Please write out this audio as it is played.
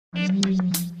Good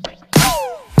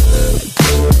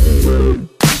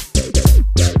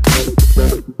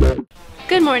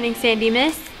morning, Sandy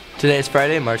Miss. Today is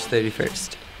Friday, March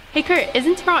 31st. Hey Kurt,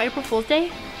 isn't tomorrow April Fool's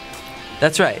Day?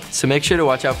 That's right, so make sure to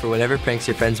watch out for whatever pranks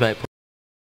your friends might pull.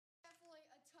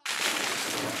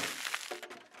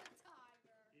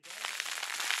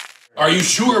 Are you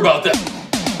sure about that?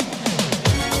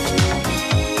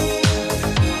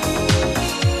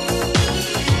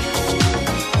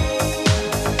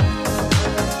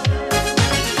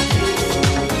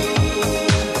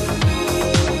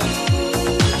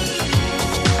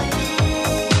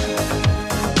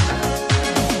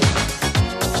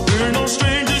 We're no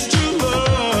strangers to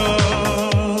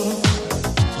love.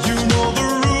 You know the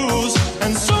rules,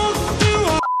 and so do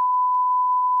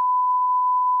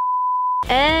I.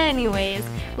 Anyways,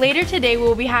 later today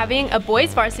we'll be having a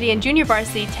boys varsity and junior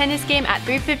varsity tennis game at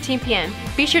 3:15 p.m.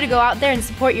 Be sure to go out there and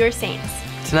support your Saints.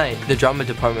 Tonight, the drama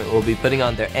department will be putting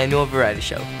on their annual variety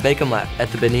show, Make 'em Laugh, at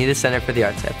the Bonita Center for the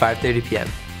Arts at 5:30 p.m.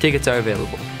 Tickets are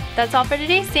available. That's all for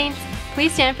today's Saints.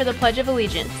 Please stand for the Pledge of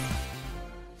Allegiance.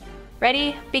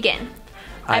 Ready? Begin.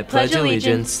 I pledge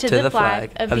allegiance to the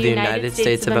flag of the United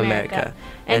States of America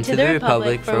and to the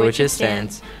republic for which it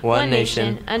stands, one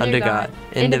nation, under God,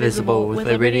 indivisible, with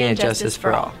liberty and justice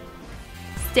for all.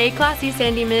 Stay classy,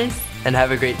 Sandy Miss. And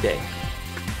have a great day.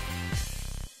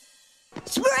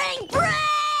 Spring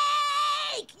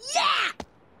break! Yeah!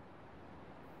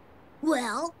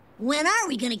 Well, when are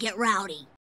we gonna get rowdy?